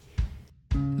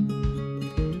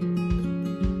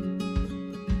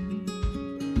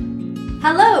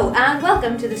Hello and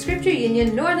welcome to the Scripture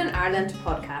Union Northern Ireland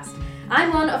podcast.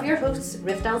 I'm one of your hosts,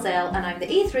 Ruth Dalzell, and I'm the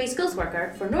E3 schools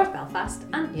worker for North Belfast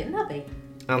and Newtonabbey.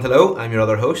 And hello, I'm your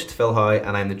other host, Phil Howe,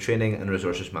 and I'm the Training and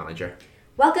Resources Manager.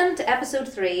 Welcome to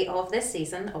episode 3 of this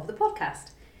season of the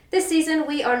podcast. This season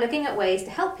we are looking at ways to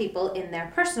help people in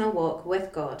their personal walk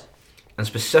with God. And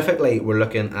specifically, we're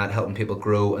looking at helping people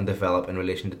grow and develop in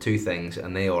relation to two things,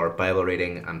 and they are Bible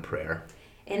reading and prayer.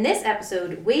 In this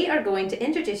episode, we are going to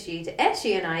introduce you to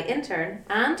SUNI intern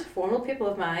and former pupil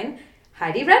of mine,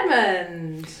 Heidi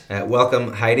Redmond.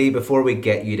 Welcome, Heidi. Before we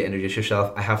get you to introduce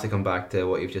yourself, I have to come back to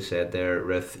what you've just said there,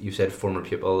 Ruth. You said former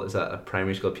pupil. Is that a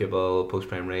primary school pupil,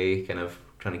 post-primary, kind of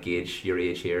trying to gauge your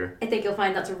age here? I think you'll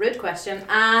find that's a rude question,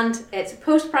 and it's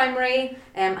post-primary.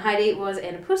 Heidi was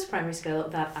in a post-primary school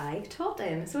that I taught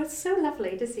in, so it's so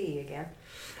lovely to see you again.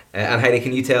 And Heidi,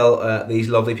 can you tell these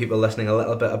lovely people listening a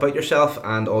little bit about yourself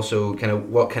and also kind of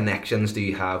what connections do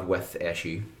you have with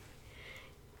SU?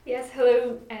 Yes,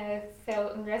 hello Phil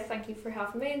and Ruth, thank you for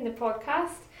having me in the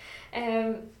podcast.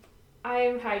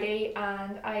 I'm Heidi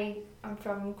and I am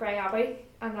from Grey Abbey,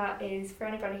 and that is, for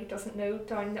anybody who doesn't know,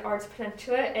 down the Ards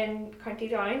Peninsula in County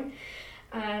Down.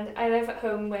 And I live at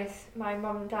home with my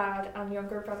mum and dad and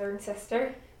younger brother and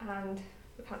sister, and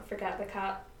we can't forget the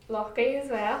cat Lockie as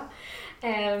well.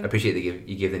 I appreciate that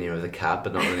you gave the name of the cat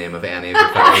but not the name of any of your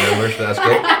family members, but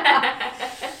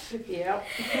that's good. Yeah.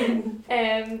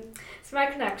 So my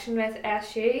connection with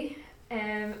SU,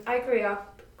 I grew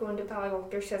up going to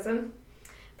Ballywalter Schism.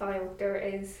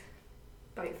 Ballywalter is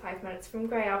about 5 minutes from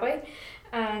Grey Abbey,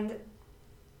 and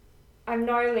I'm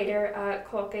now a leader at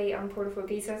Clocky and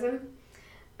Portafogie Schism,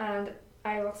 and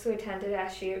I also attended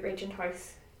SU at Regent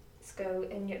House School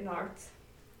in Newton Arts.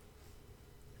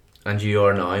 And you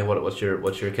are now, what's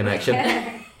your connection?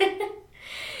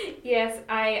 Yes,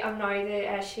 I am now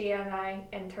the SUNI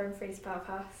intern for East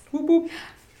Belfast. Whoop whoop.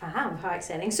 Wow, how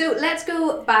exciting. So let's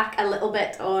go back a little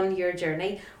bit on your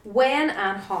journey. When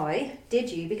and how did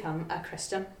you become a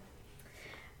Christian?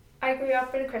 I grew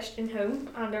up in a Christian home,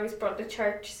 and I was brought to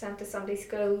church, sent to Sunday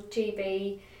school,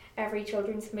 GB, every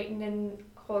children's meeting and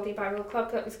holiday Bible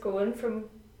club that was going from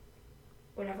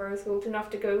whenever I was old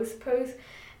enough to go, I suppose.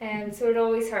 So I'd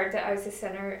always heard that I was a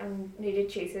sinner and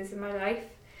needed Jesus in my life.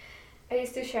 I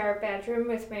used to share a bedroom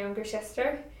with my younger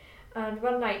sister, and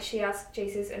one night she asked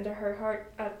Jesus into her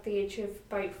heart at the age of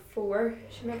about 4,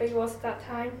 she maybe was at that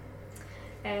time.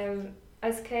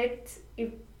 As kids,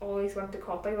 you always want to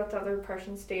copy what the other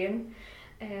person's doing,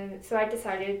 so I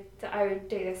decided that I would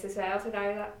do this as well,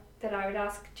 that I would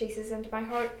ask Jesus into my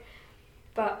heart.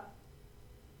 But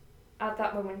at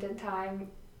that moment in time,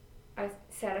 I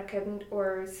said I couldn't,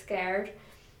 or was scared.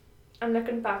 And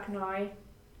looking back now,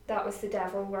 that was the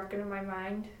devil working in my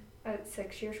mind at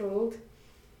 6 years old.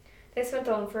 This went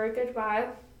on for a good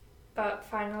while, but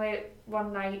finally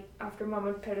one night after Mum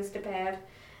had put us to bed,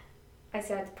 I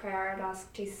said the prayer and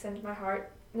asked Jesus into my heart.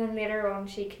 And then later on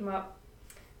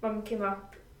Mum came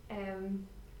up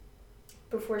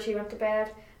before she went to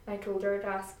bed, and I told her to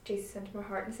ask Jesus into my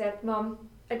heart and said, "Mum,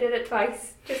 I did it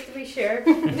twice, just to be sure."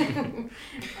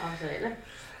 Absolutely.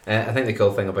 I think the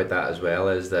cool thing about that as well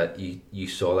is that you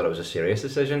saw that it was a serious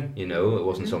decision. You know, it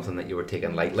wasn't something that you were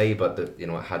taking lightly, but that, you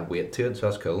know, it had weight to it. So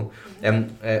that's cool.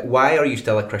 Why are you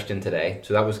still a Christian today?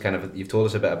 So that was kind of, you've told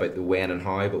us a bit about the when and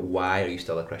how, but why are you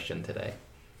still a Christian today?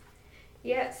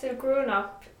 Yeah, so growing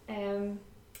up,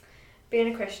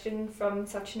 being a Christian from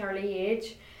such an early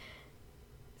age,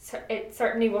 it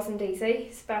certainly wasn't easy,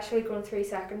 especially going through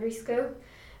secondary school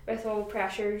with all the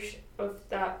pressures of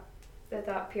that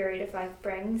period of life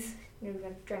brings, you know,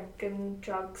 like drinking,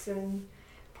 drugs and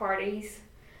parties,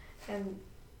 and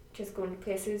just going to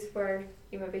places where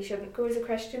you maybe shouldn't go as a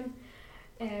Christian.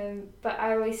 But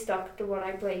I always stuck to what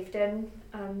I believed in,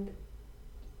 and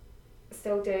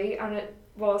still do, and it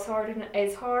was hard and it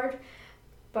is hard,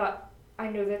 but I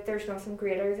know that there's nothing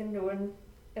greater than knowing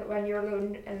that when you're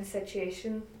alone in a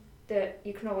situation that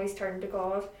you can always turn to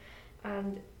God,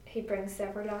 and He brings the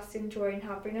everlasting joy and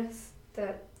happiness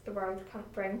that the world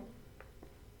can't bring.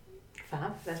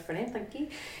 Fab, that's brilliant, thank you.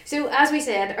 So as we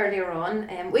said earlier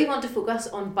on, we want to focus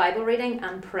on Bible reading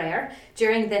and prayer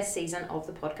during this season of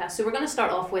the podcast. So we're going to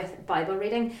start off with Bible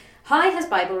reading. How has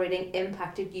Bible reading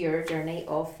impacted your journey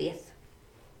of faith?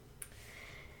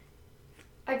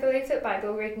 I believe that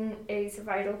Bible reading is a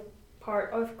vital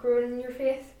part of growing in your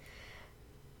faith.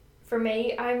 For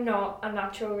me, I'm not a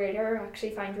natural reader. I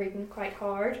actually find reading quite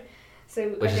hard.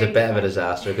 Which is a bit of a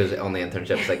disaster, because on the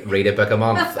internship it's like read a book a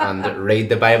month and read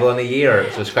the Bible in a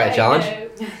year, so it's quite a challenge.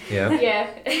 Yeah,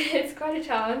 it's quite a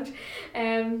challenge.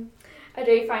 I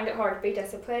do find it hard to be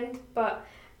disciplined, but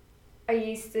I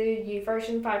use the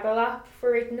YouVersion Bible app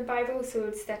for reading the Bible, so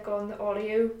I'd stick on the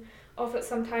audio of it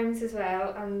sometimes as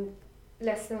well and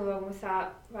listen along with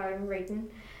that while I'm reading.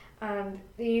 And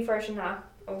the YouVersion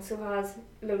app also has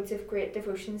loads of great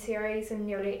devotion series on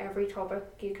nearly every topic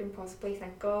you can possibly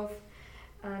think of,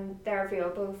 and they're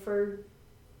available for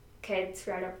kids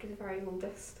right up to the very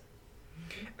oldest.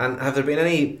 And have there been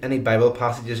any Bible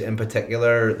passages in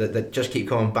particular that just keep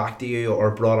coming back to you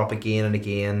or brought up again and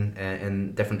again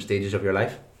in different stages of your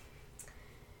life?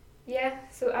 Yeah,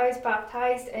 so I was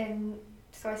baptised in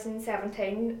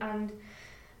 2017 and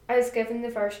I was given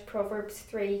the verse Proverbs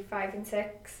 3, 5 and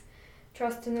 6.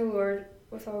 Trust in the Lord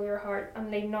with all your heart and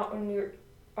lean not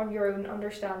on your own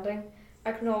understanding.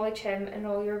 Acknowledge him in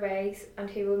all your ways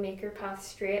and he will make your path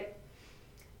straight.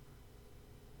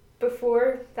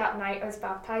 Before that night I was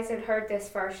baptised, I'd heard this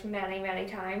verse many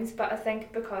times, but I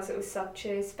think because it was such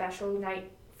a special night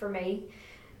for me,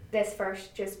 this verse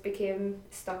just became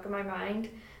stuck in my mind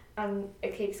and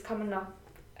it keeps coming up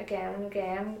again and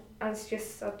again, and it's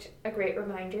just such a great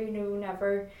reminder,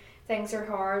 whenever things are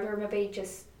hard, or maybe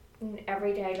just in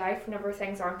everyday life, whenever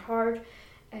things aren't hard,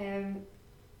 you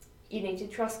need to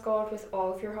trust God with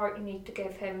all of your heart. You need to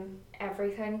give him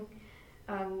everything,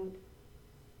 and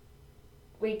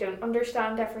we don't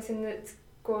understand everything that's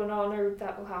going on or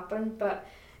that will happen, but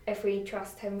if we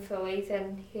trust him fully,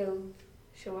 then he'll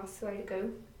show us the way to go.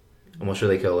 And what's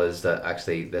really cool is that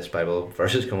actually this Bible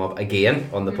verse has come up again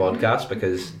on the podcast,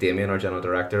 because Damien, our general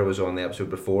director, was on the episode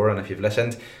before, and if you've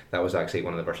listened, that was actually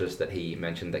one of the verses that he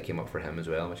mentioned that came up for him as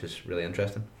well, which is really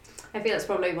interesting. I feel it's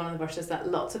probably one of the verses that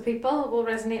lots of people will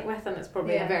resonate with, and it's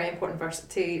probably a very important verse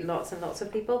to lots and lots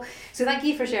of people. So thank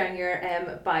you for sharing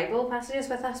your Bible passages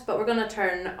with us, but we're going to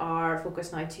turn our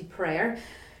focus now to prayer.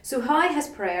 So how has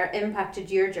prayer impacted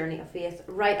your journey of faith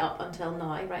right up until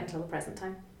now, right until the present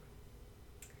time?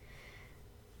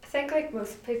 I think like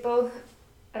most people,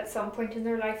 at some point in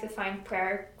their life they find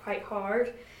prayer quite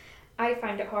hard. I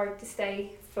find it hard to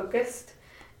stay focused,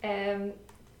 and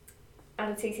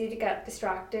it's easy to get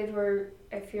distracted, where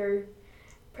if you're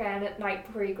praying at night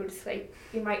before you go to sleep,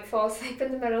 you might fall asleep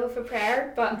in the middle of a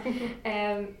prayer, but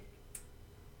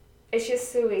it's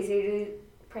just so easy to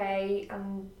pray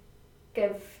and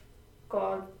give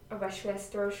God a wish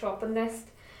list or a shopping list,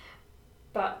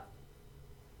 and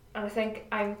I think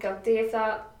I'm guilty of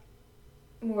that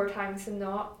more times than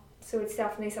not, so it's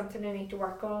definitely something I need to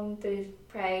work on, to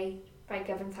pray by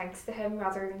giving thanks to him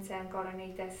rather than saying, God, I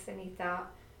need this, I need that.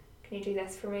 Can you do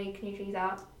this for me? Can you do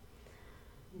that?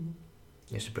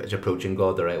 It's approaching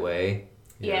God the right way.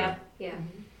 Yeah.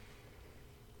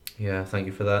 Yeah, thank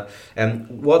you for that.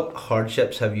 What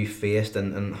hardships have you faced,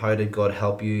 and how did God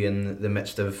help you in the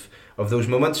midst of those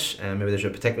moments? Maybe there's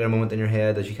a particular moment in your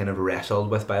head as you kind of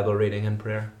wrestled with Bible reading and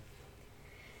prayer.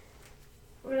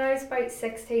 When I was about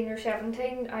 16 or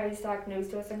 17, I was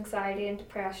diagnosed with anxiety and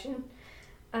depression,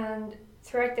 and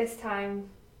throughout this time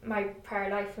my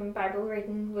prayer life and Bible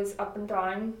reading was up and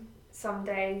down. Some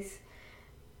days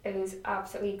it was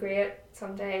absolutely great,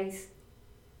 some days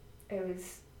it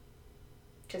was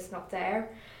just not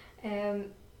there.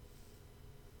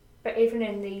 But even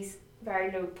in these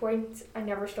very low points, I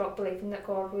never stopped believing that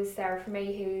God was there for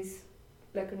me, who's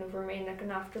looking over me and looking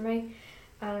after me.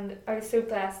 And I was so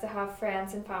blessed to have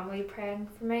friends and family praying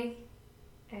for me,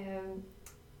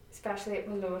 especially at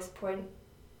my lowest point.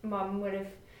 Mum would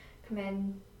have come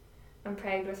in and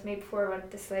prayed with me before I went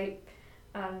to sleep,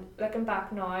 and looking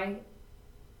back now, I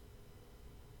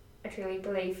truly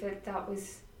believe that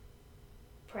was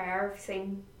prayer. I've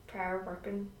seen prayer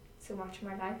working so much in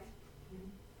my life.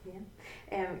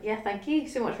 Thank you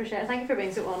so much for sharing. Thank you for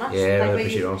being so honest. Yeah, I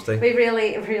appreciate your honesty. We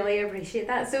really appreciate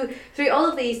that. So through all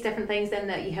of these different things then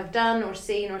that you have done or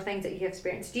seen or things that you have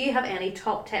experienced, do you have any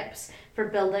top tips for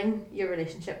building your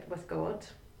relationship with God?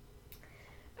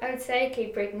 I would say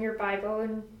keep reading your Bible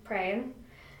and praying,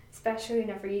 especially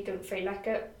whenever you don't feel like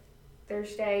it.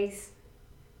 There's days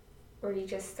where you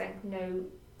just think, no,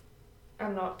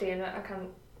 I'm not doing it,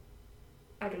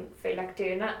 I don't feel like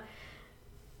doing it.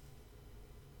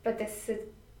 But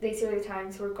these are the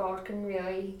times where God can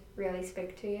really, really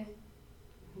speak to you.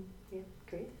 Yeah,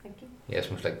 great, thank you. Yeah, it's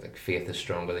almost like faith is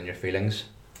stronger than your feelings.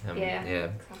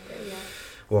 Exactly,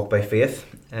 Walk by faith.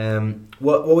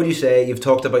 What would you say? You've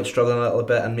talked about struggling a little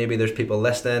bit, and maybe there's people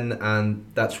listening, and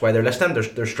that's why they're listening.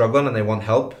 They're struggling and they want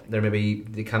help.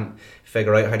 They can't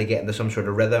figure out how to get into some sort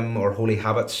of rhythm or holy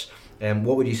habits.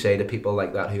 What would you say to people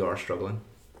like that who are struggling?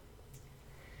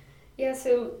 Yeah,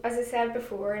 so as I said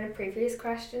before in a previous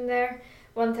question there,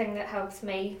 one thing that helps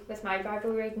me with my Bible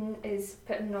reading is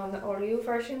putting on the audio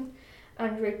version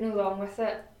and reading along with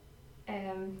it.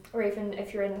 or even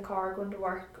if you're in the car going to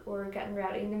work or getting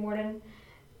ready in the morning,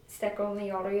 stick on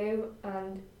the audio,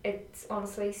 and it's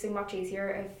honestly so much easier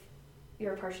if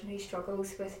you're a person who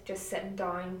struggles with just sitting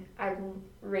down and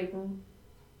reading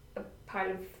a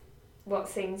pile of what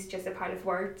seems just a pile of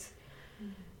words.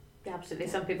 Yeah, absolutely.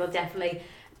 Some people definitely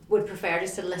would prefer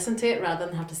just to listen to it rather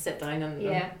than have to sit down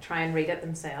and try and read it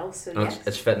themselves. So and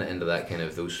it's fitting it into that kind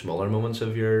of those smaller moments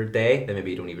of your day that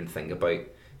maybe you don't even think about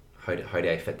how do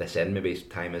I fit this in. Maybe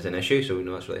time is an issue, so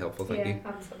that's really helpful. Thank you.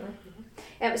 Absolutely.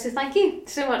 So thank you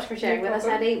so much for sharing with us,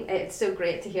 Eddie. It's so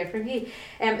great to hear from you.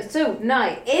 So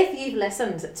now, if you've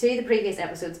listened to the previous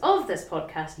episodes of this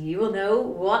podcast, you will know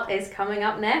what is coming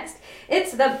up next.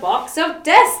 It's the Box of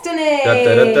Destiny. Da,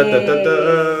 da, da, da, da,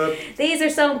 da. These are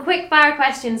some quick fire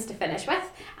questions to finish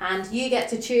with, and you get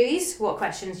to choose what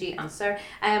questions you answer.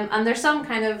 And there's some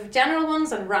kind of general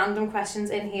ones and random questions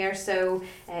in here. So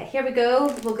here we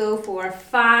go. We'll go for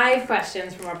 5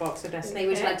 questions from our Box of Destiny.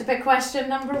 Would you like to pick question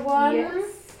number 1? Yes.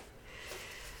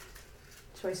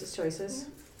 Choices.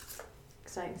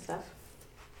 Exciting stuff.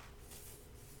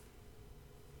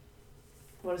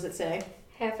 What does it say?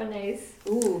 Heaven is.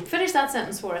 Ooh, finish that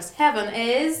sentence for us. Heaven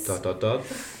is... ...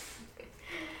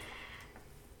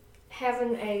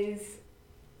 Heaven is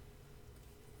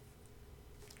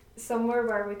somewhere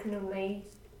where we can only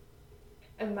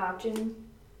imagine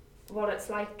what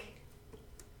it's like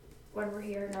when we're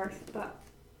here on earth, but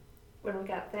when we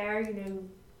get there,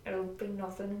 it'll be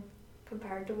nothing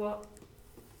compared to what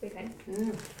we think.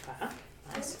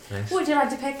 Nice. Would you like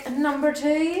to pick number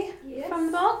 2 from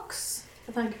the box?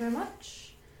 Thank you very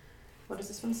much. What does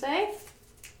this one say?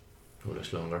 Oh,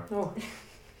 it's longer. Oh.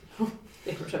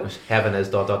 Heaven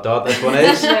is ... This one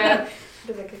is. Yeah.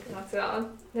 Does it kick that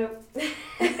on? Nope.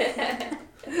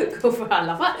 Go for it. I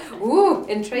love it. Ooh,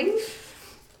 intrigue.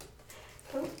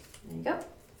 Cool. There you go.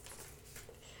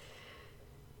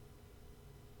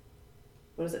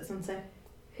 What does it say?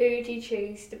 Who do you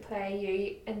choose to play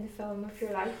you in the film of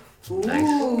your life? Ooh.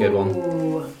 Nice. Good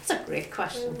one. That's a great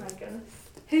question. Oh my goodness.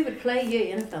 Who would play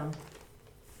you in a film?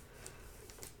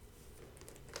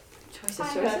 I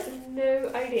have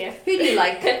no idea. Who do you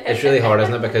like? It's really hard,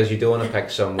 isn't it? Because you don't want to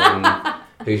pick someone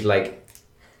who's like,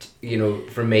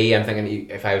 for me, I'm thinking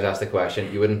if I was asked the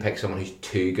question, you wouldn't pick someone who's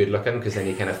too good looking because then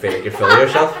you kind of feel like you're full of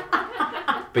yourself.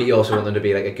 But you also want them to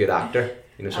be like a good actor,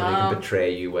 someone who can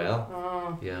portray you well.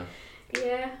 Oh. Yeah.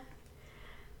 Yeah.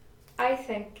 I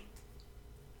think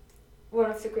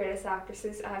one of the greatest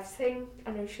actresses I've seen,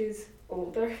 I know she's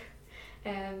older,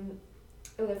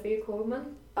 Olivia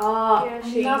Colman. Oh, yeah,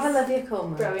 I love Olivia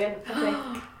Colman. Brilliant. I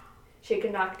think she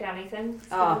can act anything.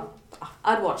 So. Oh,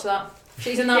 I'd watch that.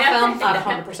 She's in that film.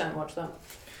 I'd 100% watch that.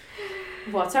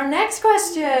 What's our next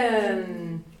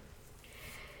question?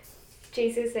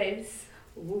 Jesus is.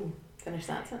 Ooh, finish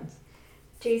that sentence.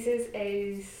 Jesus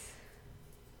is,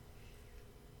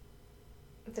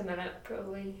 at the minute,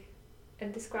 probably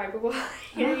indescribable.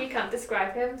 You can't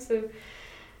describe him. So,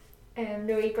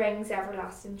 no, he brings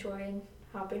everlasting joy and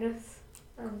happiness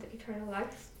and eternal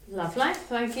life. Lovely,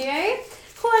 thank you.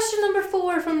 Question number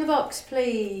 4 from the box,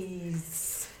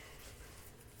 please.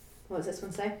 What does this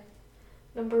one say?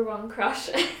 Number 1 crush.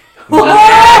 Oh,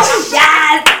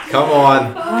 yes! Come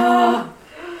on.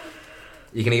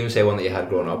 You can even say one that you had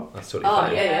growing up. That's totally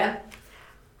fine. Yeah.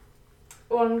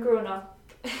 One growing up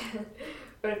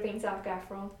would have been Zac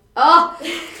Efron. Oh,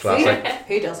 Classic.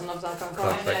 Who doesn't love Zac Efron?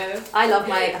 Classic. I love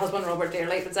my husband Robert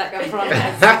dearly, but Zac Efron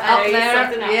is I up know, there.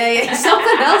 something else. Yeah,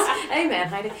 something else. Amen,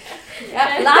 Heidi.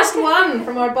 Yeah, last one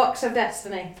from our Box of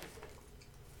Destiny.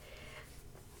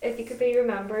 If you could be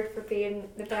remembered for being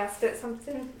the best at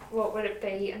something, what would it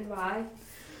be and why?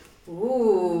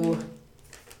 Ooh,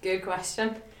 good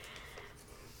question.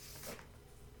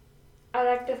 I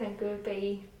like to think it would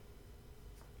be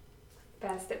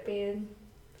best at being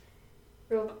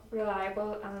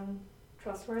reliable and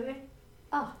trustworthy.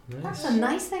 Oh, Nice. that's a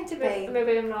nice thing to be.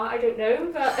 Maybe I'm not, I don't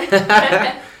know, but...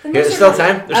 There's still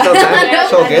time.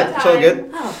 It's all good. It's all good.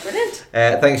 Oh,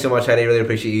 brilliant. Thank you so much, Heidi. Really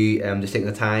appreciate you just taking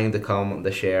the time to come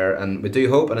to share, and we do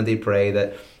hope and indeed pray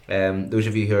that those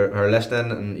of you who are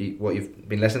listening and what you've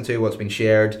been listening to, what's been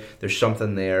shared, there's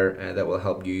something there that will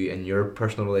help you in your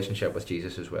personal relationship with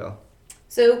Jesus as well.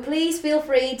 So please feel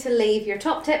free to leave your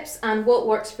top tips and what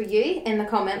works for you in the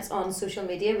comments on social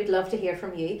media. We'd love to hear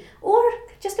from you, or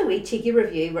just a wee cheeky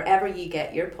review wherever you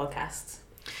get your podcasts.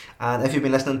 And if you've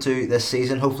been listening to this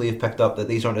season, hopefully you've picked up that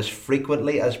these aren't as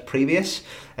frequently as previous.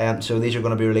 So these are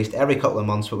going to be released every couple of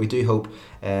months, but we do hope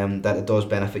that it does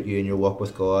benefit you in your walk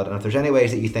with God. And if there's any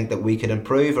ways that you think that we could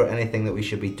improve or anything that we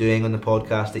should be doing on the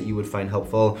podcast that you would find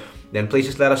helpful, then please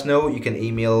just let us know. You can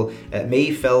email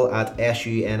me, Phil at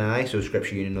SUNI, so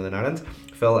Scripture Union Northern Ireland,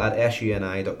 Phil at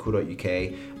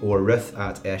suni.co.uk, or Ruth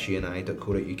at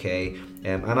suni.co.uk.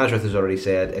 And as Ruth has already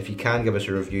said, if you can give us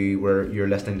a review where you're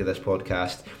listening to this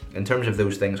podcast, in terms of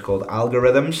those things called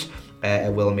algorithms,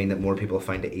 it will mean that more people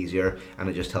find it easier, and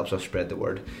it just helps us spread the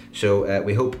word. So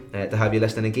we hope to have you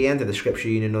listening again to the Scripture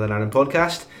Union Northern Ireland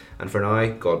podcast, and for now,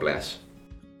 God bless.